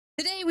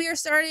we are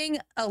starting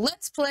a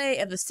Let's Play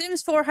of The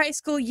Sims 4 high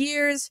school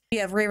years. We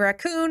have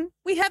RaeRaccoon,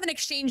 we have an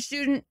exchange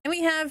student, and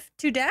we have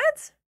two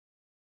dads?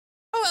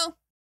 Oh well,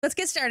 let's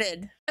get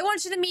started. I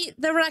want you to meet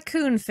the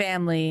Raccoon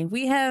family.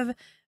 We have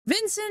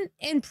Vincent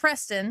and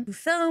Preston, who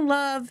fell in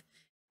love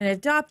and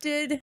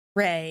adopted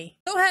Ray.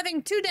 Though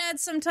having two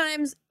dads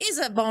sometimes is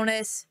a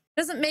bonus,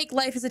 doesn't make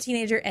life as a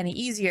teenager any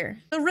easier.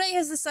 So Ray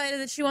has decided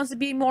that she wants to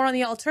be more on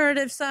the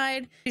alternative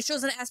side. She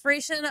shows an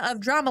aspiration of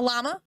drama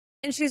llama,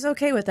 and she's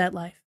okay with that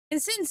life.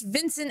 And since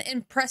Vincent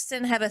and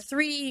Preston have a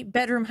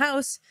 3-bedroom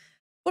house,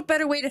 what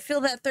better way to fill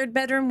that 3rd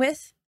bedroom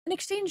with an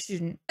exchange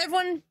student?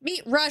 Everyone,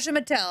 meet Raja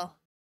Mattel.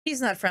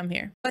 He's not from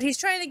here, but he's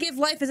trying to give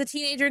life as a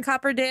teenager in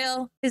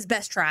Copperdale his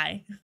best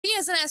try. He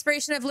has an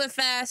aspiration of live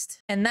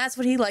fast, and that's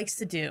what he likes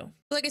to do.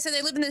 Like I said,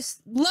 they live in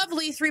this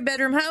lovely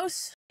 3-bedroom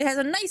house. It has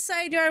a nice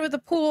side yard with a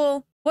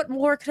pool. What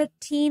more could a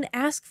teen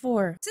ask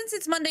for? Since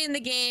it's Monday in the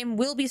game,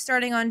 we'll be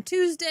starting on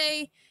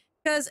Tuesday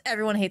because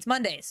everyone hates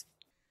Mondays.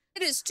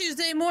 It is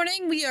Tuesday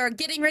morning. We are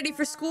getting ready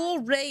for school.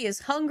 Ray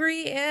is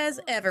hungry as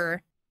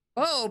ever.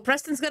 Oh,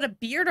 Preston's got a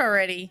beard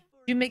already.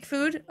 Do you make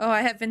food? Oh,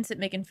 I have Vincent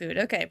making food.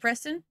 Okay,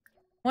 Preston,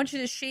 I want you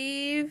to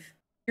shave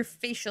your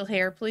facial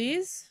hair,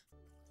 please.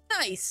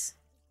 Nice.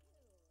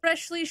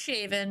 Freshly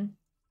shaven.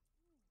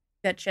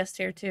 Got chest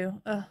hair, too.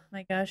 Oh,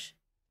 my gosh.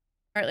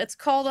 All right, let's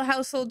call the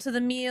household to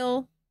the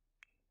meal.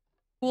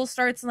 School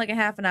starts in like a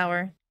half an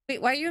hour.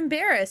 Wait, why are you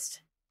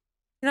embarrassed?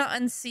 You not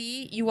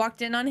unsee? You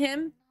walked in on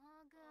him?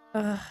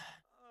 Ugh,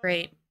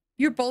 great.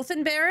 You're both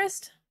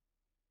embarrassed?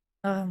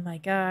 Oh my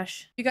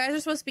gosh. You guys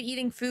are supposed to be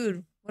eating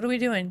food. What are we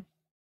doing?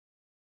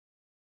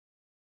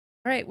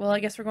 Alright, well, I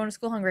guess we're going to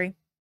school hungry.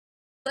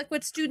 Select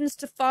what students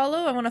to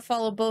follow. I want to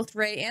follow both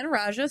Ray and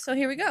Raja, so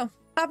here we go.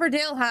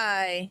 Copperdale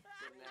High.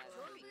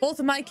 Both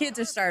of my kids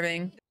are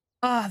starving.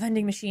 Ah,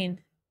 vending machine.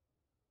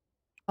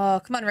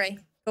 Oh, come on, Ray.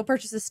 Go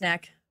purchase a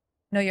snack.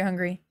 I know you're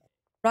hungry.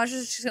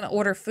 Raja's just gonna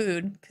order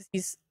food, because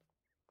he's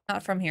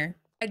not from here.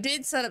 I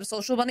did set up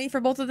Social Bunny for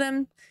both of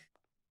them,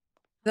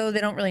 though they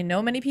don't really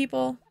know many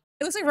people.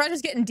 It looks like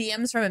Raja's getting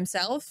DMs from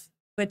himself,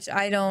 which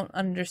I don't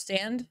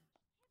understand.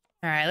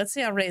 All right, let's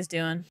see how Ray's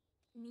doing.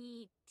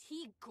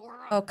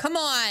 Oh, come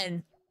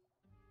on.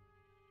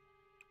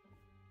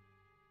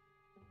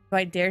 Do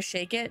I dare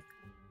shake it?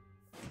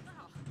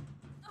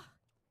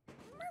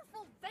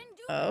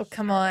 Oh,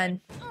 come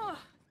on.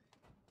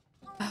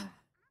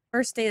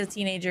 First day as a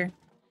teenager.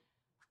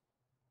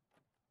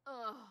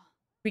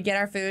 We get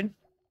our food.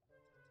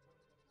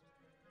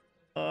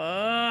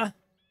 All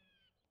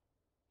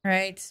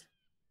right.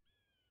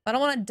 I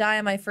don't want to die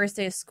on my first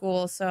day of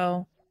school,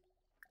 so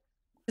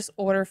just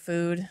order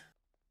food.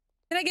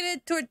 Can I get a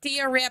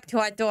tortilla wrapped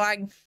hot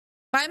dog?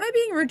 Why am I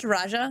being rude to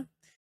Raja?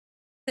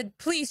 Said,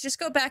 please just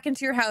go back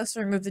into your house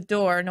and remove the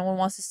door. No one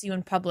wants to see you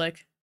in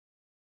public.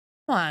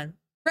 Come on,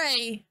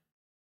 Ray.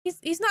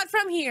 He's not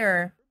from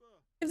here.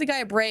 Give the guy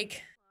a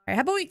break. All right,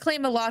 how about we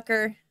claim a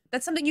locker?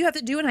 That's something you have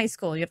to do in high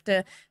school. You have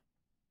to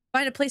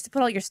find a place to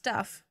put all your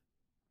stuff.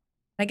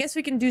 I guess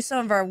we can do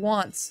some of our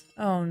wants.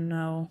 Oh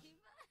no.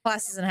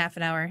 Class is in half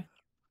an hour.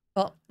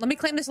 Well, let me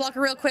claim this locker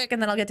real quick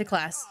and then I'll get to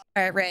class.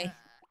 All right, Ray.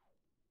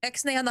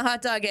 X-nay on the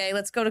hot dog, eh?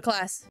 Let's go to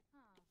class.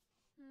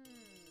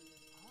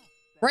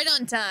 Right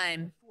on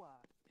time.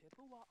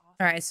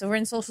 All right, so we're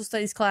in social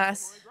studies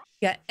class.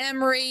 We got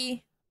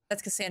Emery.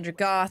 That's Cassandra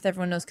Goth.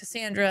 Everyone knows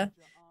Cassandra.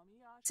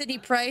 Sydney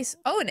Price.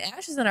 Oh, and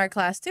Ash is in our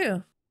class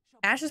too.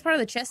 Ash is part of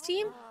the chess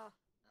team?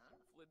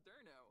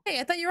 Hey,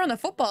 I thought you were on the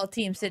football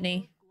team,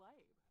 Sydney.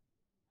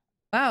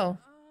 Wow.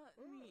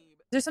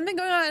 Is there something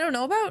going on I don't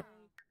know about?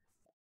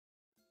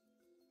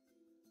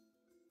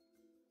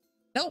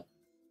 Nope.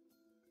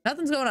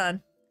 Nothing's going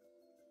on.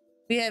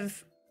 We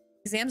have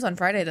exams on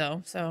Friday,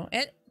 though, so...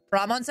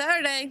 prom on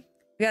Saturday!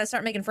 We gotta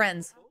start making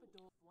friends.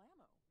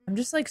 I'm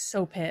just, like,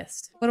 so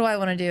pissed. What do I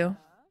want to do?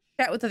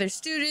 Chat with other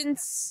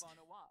students.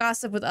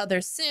 Gossip with other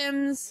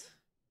Sims.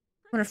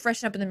 I'm gonna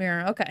freshen up in the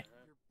mirror. Okay.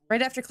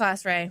 Right after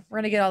class, Ray. We're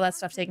gonna get all that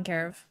stuff taken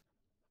care of.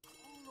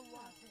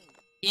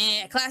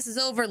 Yeah, class is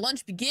over.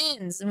 Lunch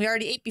begins. And we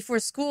already ate before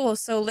school,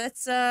 so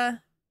let's,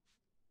 lock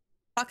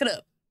it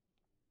up.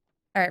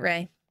 Alright,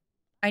 Ray.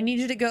 I need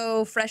you to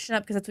go freshen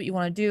up because that's what you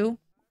want to do.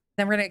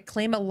 Then we're gonna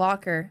claim a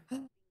locker.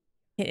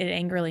 Hit it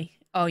angrily.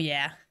 Oh,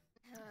 yeah.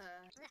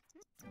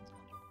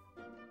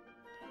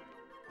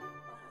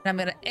 And I'm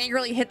gonna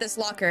angrily hit this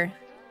locker.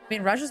 I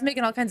mean, Raja's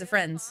making all kinds of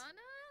friends.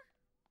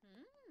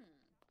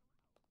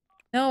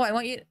 No, I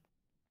want you...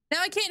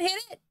 Now I can't hit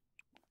it?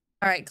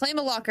 Alright, claim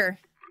a locker.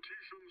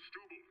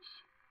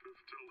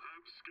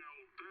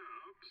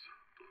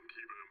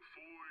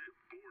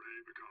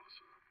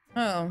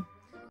 Oh.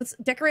 Let's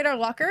decorate our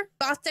locker.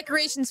 Goth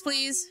decorations,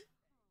 please.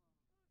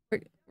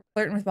 We're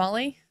flirting with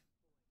Molly?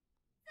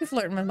 You're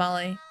flirting with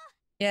Molly.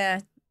 Yeah.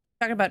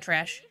 Talking about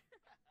trash.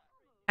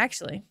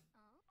 Actually.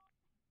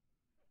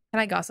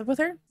 Can I gossip with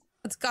her?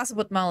 Let's gossip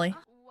with Molly.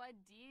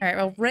 Alright,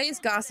 well, Ray's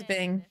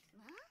gossiping.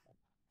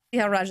 See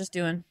how Raja's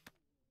doing.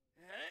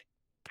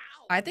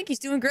 I think he's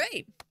doing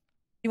great.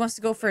 He wants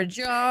to go for a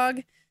jog.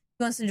 He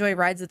wants to enjoy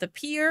rides at the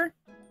pier.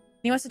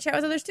 He wants to chat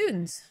with other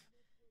students.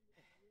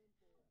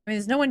 I mean,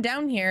 there's no one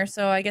down here,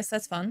 so I guess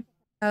that's fun.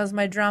 How's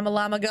my drama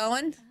llama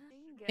going?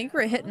 I think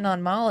we're hitting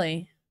on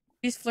Molly.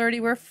 She's flirty,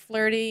 we're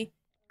flirty.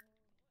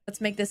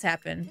 Let's make this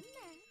happen.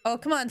 Oh,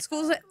 come on,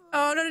 school's...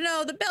 Oh, no, no,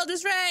 no, the bell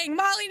just rang!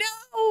 Molly,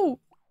 no!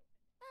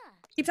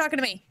 Keep talking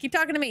to me. Keep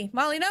talking to me.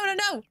 Molly, no,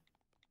 no,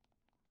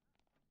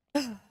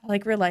 no!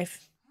 Like real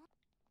life.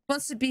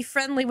 Wants to be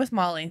friendly with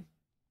Molly.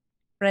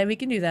 Right, we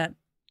can do that. Can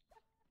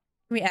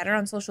we add her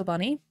on Social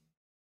Bunny?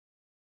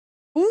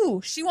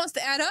 Ooh, she wants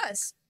to add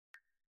us.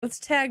 Let's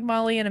tag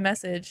Molly in a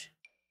message.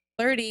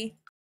 Flirty.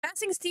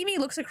 Passing Steamy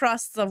looks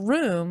across the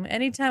room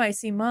anytime I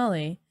see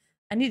Molly.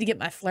 I need to get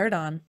my flirt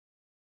on.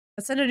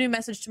 Let's send a new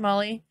message to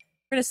Molly.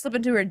 We're gonna slip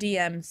into her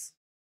DMs.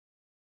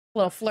 A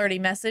little flirty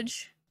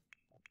message.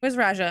 Where's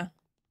Raja?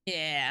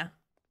 Yeah.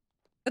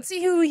 Let's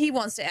see who he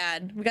wants to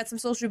add. We got some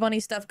Social Bunny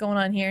stuff going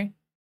on here.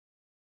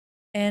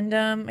 And,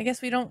 I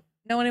guess we don't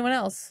know anyone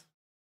else.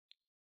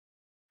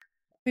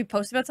 We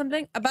post about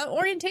something? About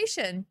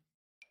orientation.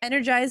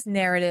 Energized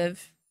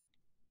narrative.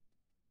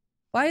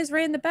 Why is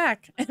Ray in the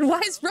back? And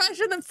why is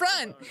Raja in the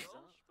front?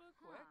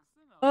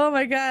 Oh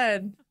my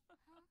god.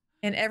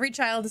 And every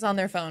child is on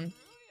their phone.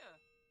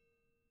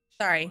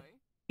 Sorry.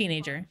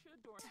 Teenager.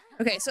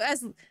 Okay, so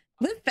as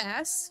Live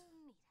Pass,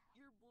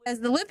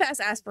 as the Live Pass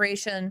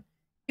aspiration,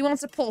 he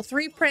wants to pull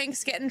 3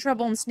 pranks, get in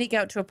trouble, and sneak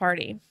out to a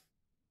party.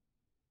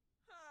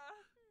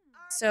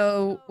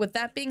 So, with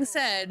that being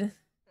said,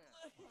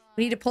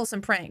 we need to pull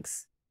some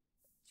pranks.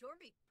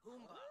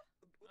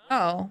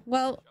 Oh,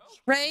 well,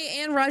 Ray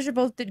and Raja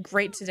both did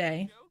great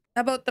today.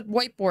 How about the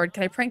whiteboard?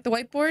 Can I prank the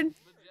whiteboard?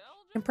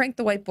 I can prank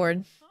the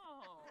whiteboard.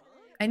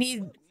 I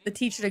need the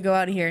teacher to go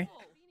out of here.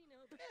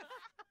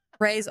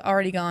 Ray's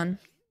already gone.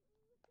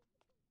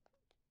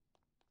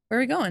 Where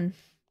are we going?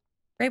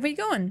 Ray, where are you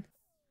going?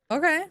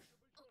 Okay.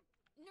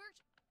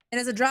 And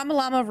as a drama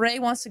llama, Ray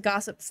wants to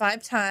gossip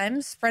 5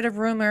 times, spread a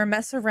rumor,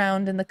 mess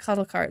around in the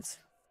cuddle carts.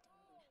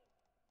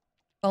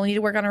 Well, we need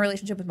to work on our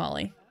relationship with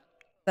Molly.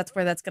 That's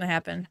where that's gonna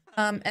happen.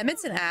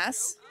 Emmett's an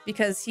ass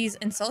because he's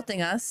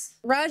insulting us.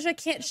 Raja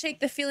can't shake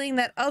the feeling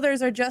that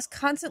others are just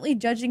constantly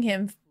judging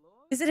him.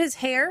 Is it his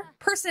hair?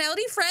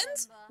 Personality?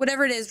 Friends?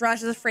 Whatever it is,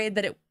 Raja's afraid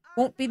that it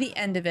won't be the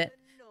end of it.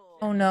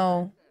 Oh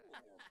no.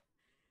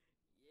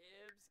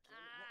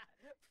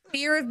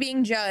 Fear of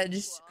being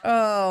judged.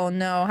 Oh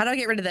no. How do I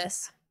get rid of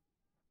this?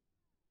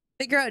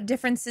 Figure out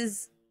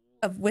differences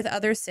with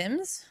other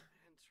Sims?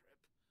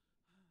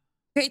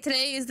 Okay,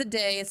 today is the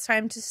day. It's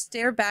time to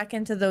stare back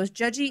into those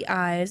judgy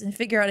eyes and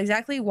figure out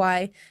exactly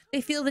why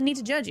they feel the need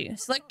to judge you.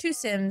 Select 2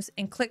 Sims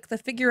and click the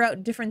figure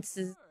out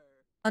differences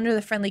under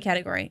the friendly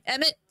category.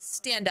 Emmett,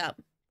 stand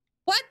up.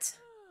 What?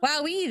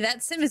 Wowee,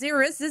 that Sim is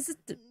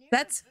irresistible.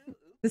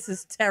 This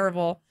is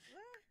terrible.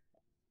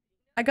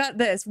 I got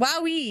this.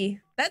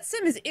 Wowee, that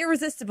Sim is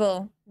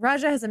irresistible.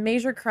 Raja has a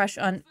major crush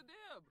on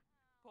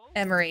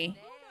Emery.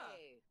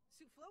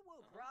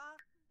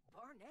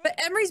 But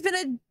Emery's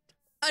been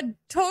a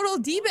total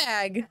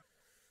D-bag.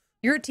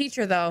 You're a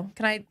teacher, though.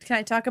 Can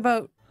I talk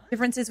about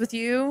differences with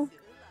you?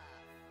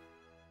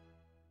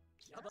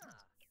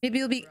 Maybe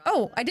you'll be...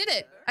 Oh, I did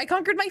it. I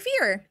conquered my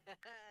fear.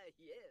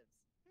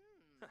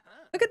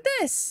 Look at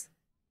this.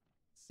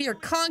 Fear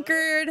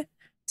conquered.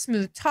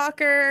 Smooth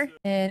talker.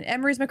 And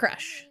Emery's my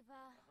crush.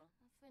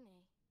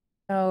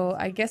 So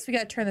I guess we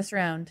gotta turn this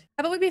around.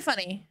 How about we be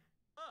funny?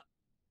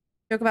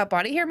 Joke about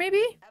body hair,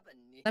 maybe?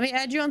 Let me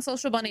add you on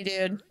Social Bunny,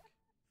 dude.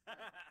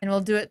 And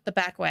we'll do it the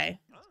back way.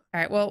 All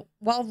right, well,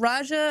 while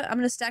Raja... I'm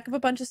going to stack up a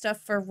bunch of stuff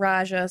for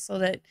Raja so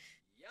that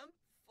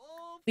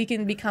we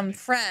can become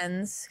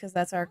friends, because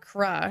that's our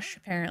crush,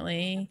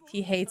 apparently.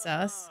 He hates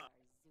us.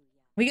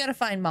 We got to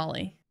find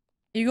Molly.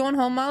 Are you going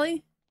home,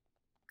 Molly?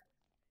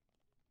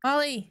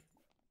 Molly!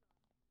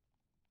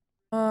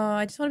 Oh,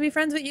 I just want to be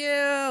friends with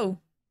you!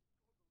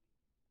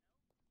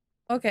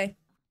 Okay.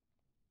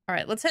 All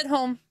right, let's head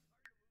home.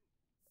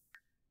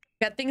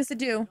 Got things to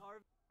do.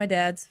 My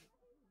dad's.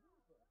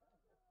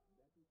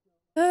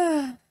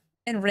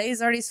 And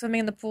Ray's already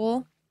swimming in the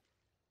pool.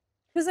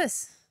 Who's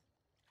this?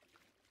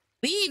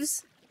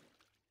 Leaves?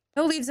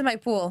 No leaves in my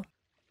pool.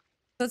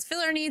 So let's fill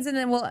our needs and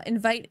then we'll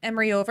invite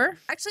Emery over.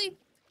 Actually,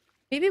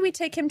 maybe we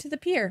take him to the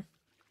pier.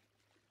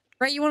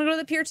 Ray, you want to go to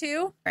the pier too?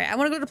 All right, I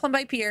want to go to Plum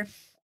Bay Pier.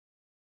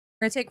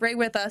 We're gonna take Ray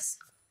with us.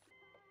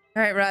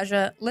 All right,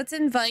 Raja, let's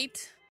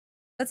invite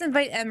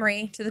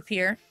Emery to the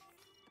pier.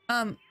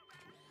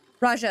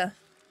 Raja,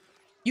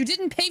 you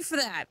didn't pay for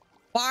that.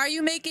 Why are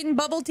you making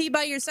bubble tea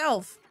by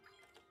yourself?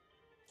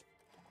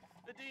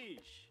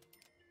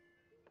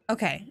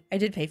 Okay, I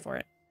did pay for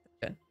it.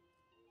 Good.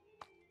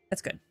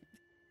 That's good.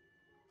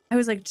 I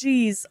was like,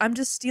 geez, I'm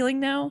just stealing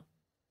now?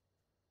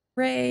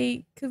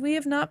 Ray, could we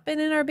have not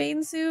been in our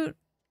bathing suit?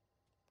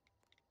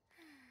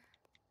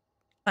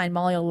 Fine,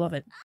 Molly will love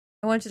it.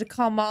 I want you to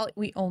call Molly.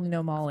 We only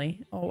know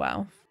Molly. Oh,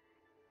 wow. I'm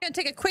gonna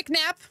take a quick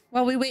nap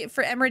while we wait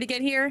for Emery to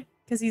get here,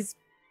 because he's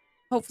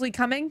hopefully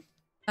coming.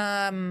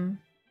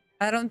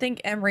 I don't think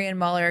Emery and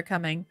Molly are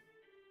coming.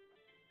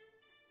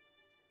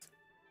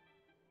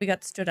 We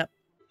got stood up.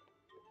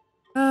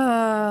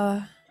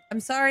 I'm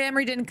sorry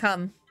Emery didn't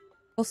come.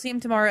 We'll see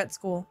him tomorrow at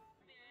school.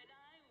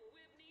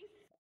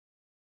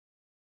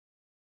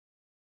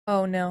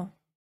 Oh no.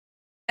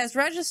 As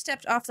Raja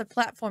stepped off the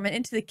platform and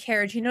into the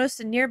carriage, he noticed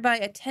a nearby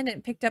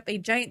attendant picked up a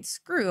giant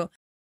screw.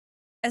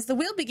 As the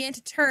wheel began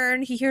to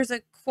turn, he hears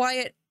a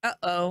quiet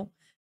 "uh-oh"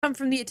 come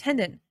from the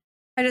attendant.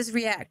 How does he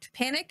react?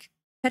 Panic?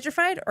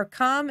 Petrified? Or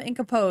calm and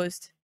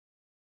composed?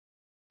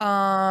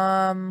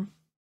 Scream!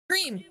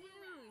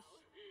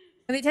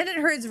 When the attendant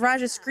hears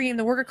Raja scream,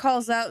 the worker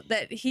calls out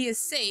that he is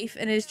safe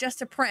and it is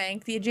just a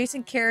prank. The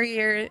adjacent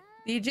carriages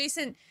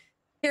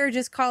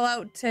call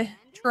out to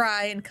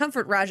try and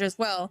comfort Raja as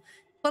well.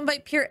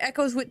 Plumbite Pier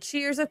echoes with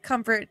cheers of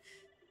comfort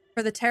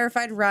for the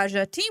terrified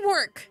Raja.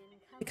 Teamwork!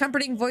 The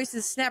comforting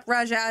voices snap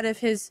Raja out of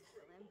his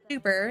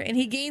stupor, and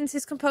he gains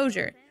his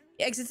composure.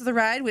 He exits the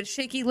ride with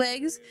shaky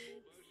legs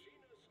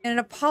and an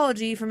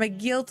apology from a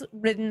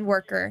guilt-ridden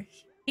worker.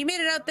 He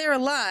made it out there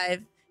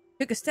alive,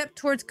 took a step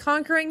towards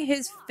conquering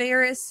his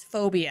Ferris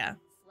phobia.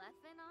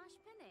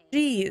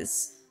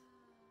 Jeez.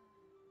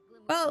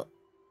 Well,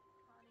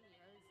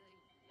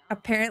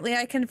 apparently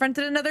I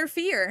confronted another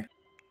fear.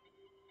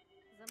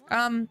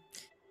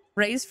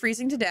 Ray's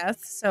freezing to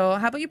death, so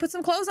how about you put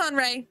some clothes on,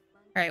 Ray?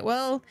 Alright,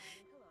 well,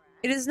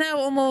 it is now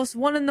almost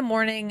 1 in the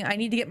morning. I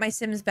need to get my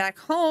Sims back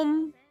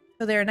home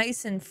so they're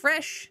nice and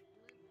fresh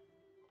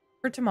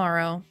for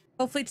tomorrow.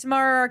 Hopefully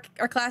tomorrow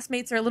our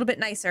classmates are a little bit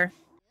nicer.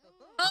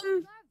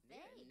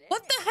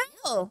 What the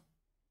hell?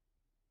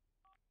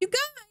 You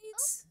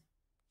guys!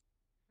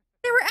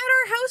 They were at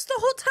our house the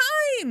whole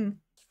time!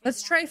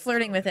 Let's try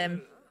flirting with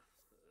him.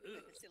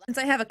 Since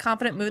I have a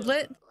confident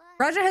moodlet,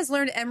 Raja has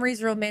learned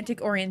Emery's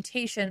romantic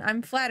orientation.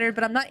 I'm flattered,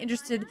 but I'm not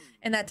interested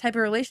in that type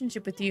of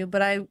relationship with you,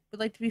 but I would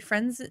like to be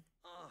friends. If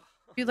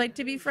you'd like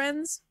to be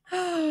friends?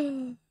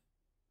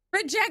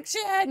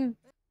 Rejection!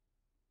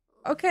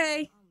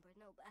 Okay.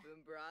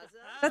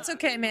 That's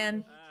okay,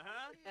 man.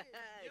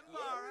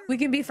 We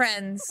can be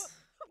friends.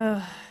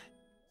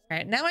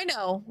 Alright, now I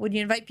know. When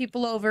you invite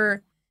people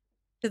over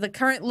to the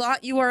current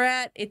lot you are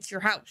at, it's your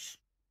house.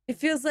 It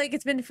feels like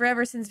it's been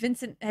forever since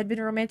Vincent had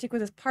been romantic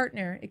with his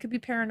partner. It could be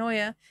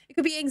paranoia. It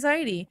could be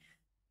anxiety.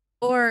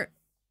 Or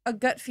a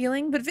gut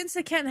feeling. But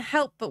Vincent can't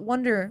help but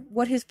wonder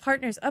what his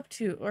partner's up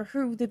to or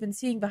who they've been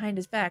seeing behind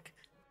his back.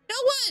 No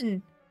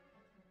one!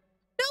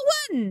 No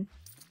one!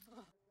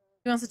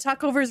 He wants to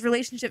talk over his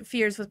relationship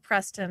fears with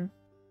Preston.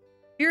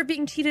 Fear of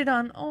being cheated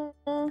on.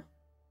 Oh.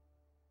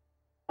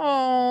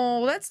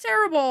 Oh, that's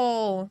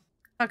terrible.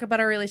 Talk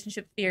about our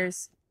relationship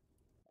fears.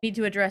 Need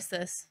to address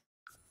this.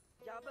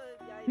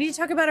 We need to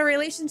talk about our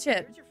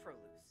relationship.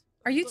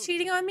 Are you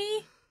cheating on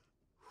me?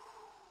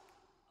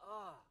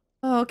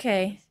 Oh,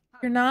 okay.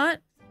 You're not?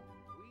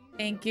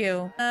 Thank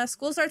you.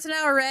 School starts in an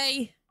hour,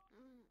 Ray.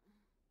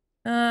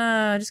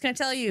 Just gonna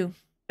tell you.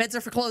 Beds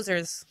are for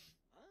closers.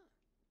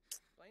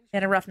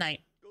 Had a rough night.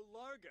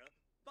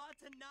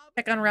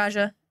 Check on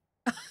Raja.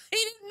 He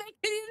didn't make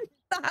it in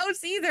the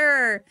house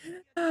either.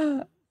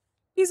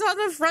 He's on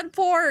the front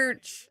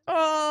porch.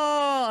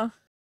 Oh.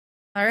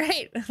 All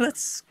right,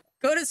 let's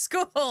go to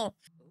school.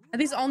 Are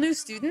these all new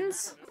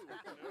students?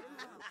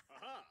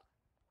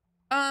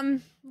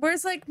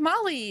 Where's like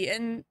Molly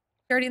and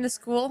already in the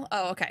school?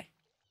 Oh, okay.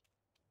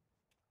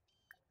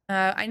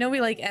 I know we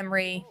like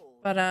Emery,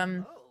 but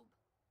I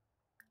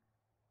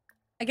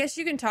guess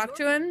you can talk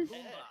to him.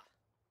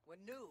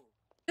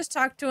 Just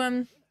talk to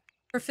him,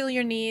 fulfill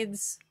your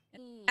needs.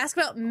 Ask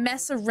about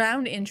mess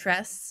around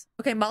interests.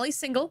 Okay, Molly's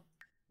single.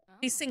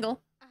 He's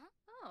single.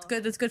 That's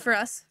good. That's good for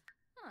us.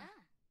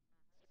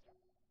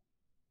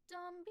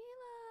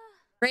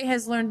 Ray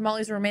has learned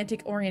Molly's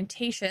romantic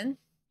orientation.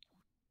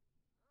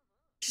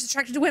 She's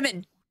attracted to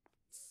women.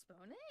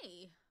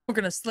 We're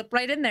gonna slip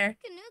right in there.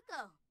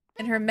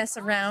 And her mess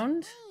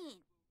around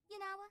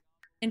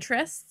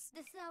interests.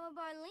 Is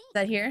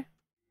that here?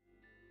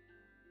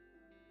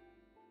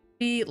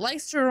 She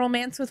likes to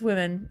romance with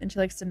women, and she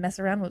likes to mess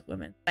around with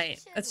women.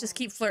 Right, let's just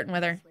keep flirting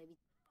with her.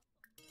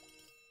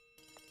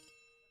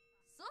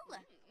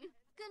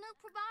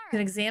 An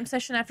exam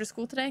session after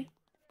school today?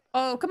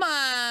 Oh, come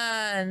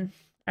on!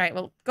 Alright,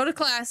 well, go to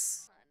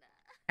class.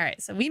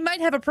 Alright, so we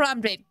might have a prom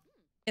date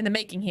in the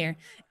making here.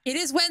 It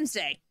is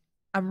Wednesday.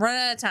 I'm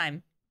running out of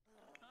time.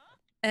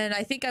 And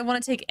I think I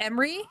want to take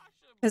Emery,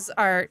 because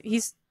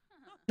he's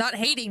not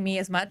hating me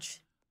as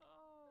much.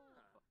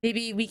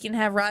 Maybe we can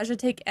have Raja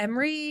take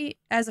Emery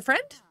as a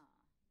friend?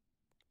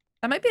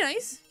 That might be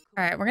nice.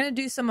 Alright, we're gonna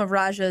do some of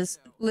Raja's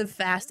live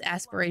fast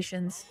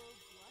aspirations.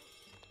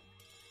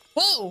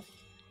 Whoa!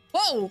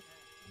 Whoa!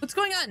 What's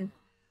going on?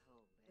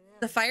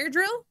 The fire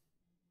drill?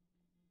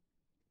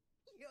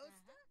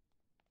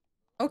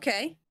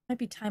 Okay. Might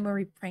be time where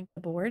we prank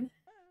the board.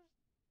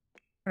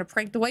 We're gonna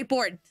prank the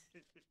whiteboard.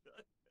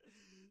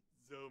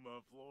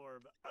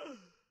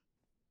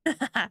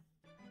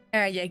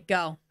 There you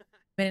go.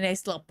 Made a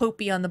nice little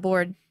poopy on the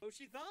board.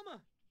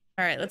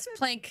 Alright, let's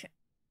plank.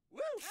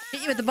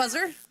 Hit you with the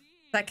buzzer. Does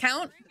that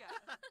count?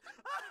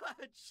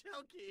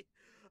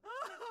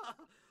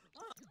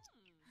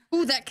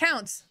 Ooh, that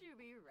counts.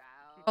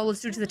 Oh,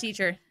 let's do it to the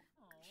teacher.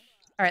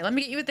 Alright, let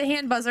me get you with the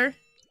hand buzzer.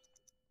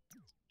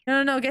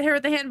 No, get her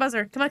with the hand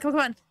buzzer. Come on. Come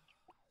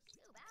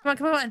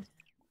on.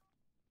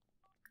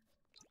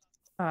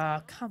 Oh,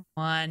 come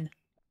on.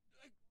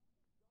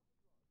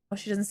 Oh,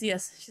 she doesn't see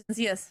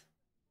us.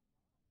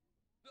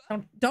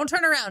 Don't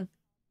turn around.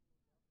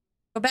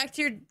 Go back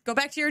to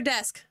your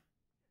desk.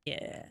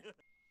 Yeah.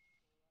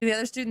 Do the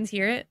other students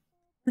hear it?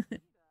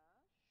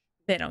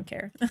 They don't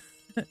care.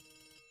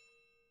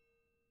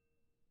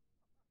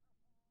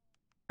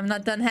 I'm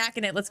not done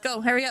hacking it. Let's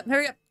go. Hurry up.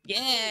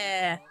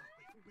 Yeah.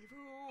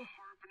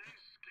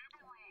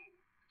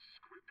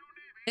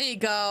 There you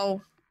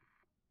go.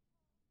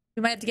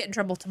 We might have to get in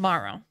trouble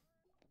tomorrow.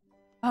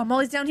 Oh,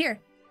 Molly's down here.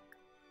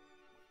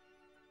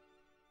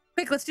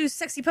 Quick, let's do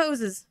sexy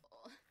poses.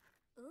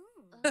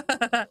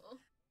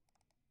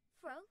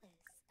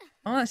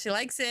 Oh, she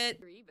likes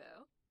it.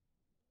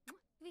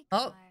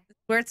 Oh,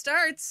 where it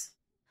starts.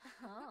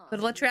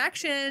 Little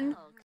attraction.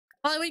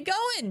 Molly, where you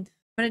going?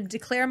 I'm gonna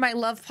declare my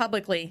love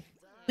publicly.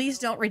 Please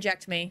don't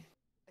reject me.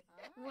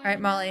 All right,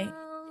 Molly.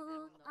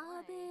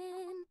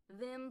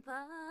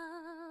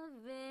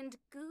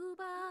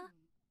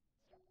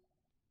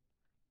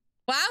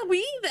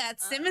 Wowee, that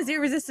sim is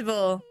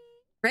irresistible.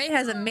 Ray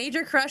has a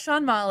major crush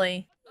on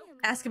Molly.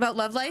 Ask about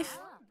love life?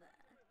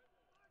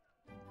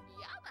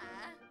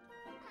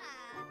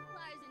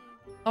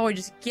 Oh, we're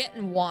just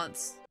getting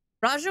wants.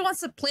 Raja wants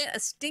to plant a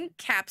stink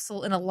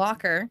capsule in a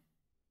locker.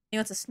 He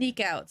wants to sneak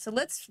out. So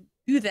let's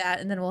do that,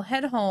 and then we'll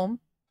head home.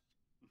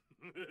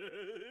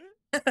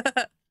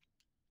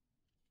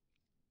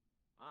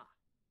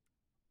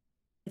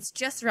 It's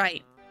just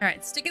right. All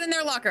right, stick it in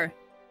their locker.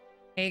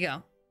 There you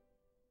go.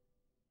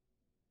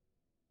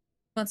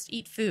 Wants to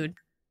eat food.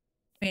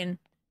 I mean,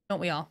 don't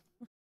we all?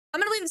 I'm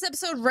gonna leave this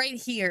episode right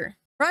here.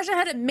 Raja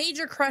had a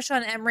major crush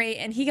on Emery,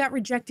 and he got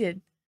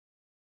rejected.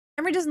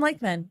 Emery doesn't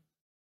like men.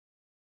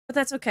 But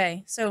that's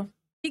okay. So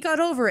he got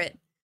over it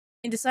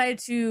and decided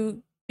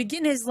to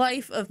begin his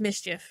life of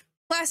mischief.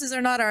 Classes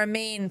are not our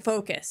main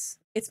focus.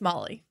 It's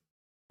Molly.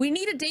 We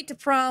need a date to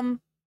prom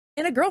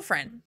and a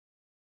girlfriend.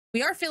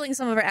 We are filling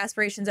some of our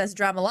aspirations as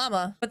Drama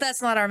Llama, but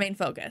that's not our main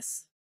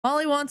focus.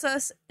 Molly wants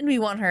us, and we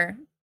want her.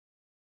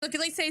 So if you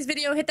like today's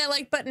video, hit that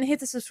like button, hit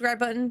the subscribe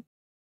button.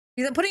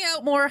 Because I'm putting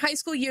out more high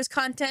school years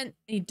content,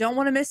 and you don't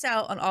want to miss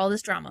out on all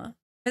this drama.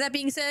 With that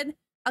being said,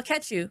 I'll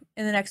catch you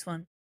in the next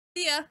one.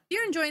 See ya! If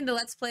you're enjoying the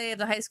Let's Play of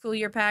the high school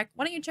year pack,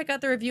 why don't you check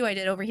out the review I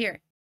did over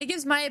here? It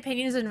gives my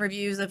opinions and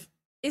reviews of,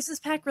 is this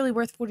pack really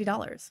worth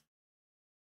 $40?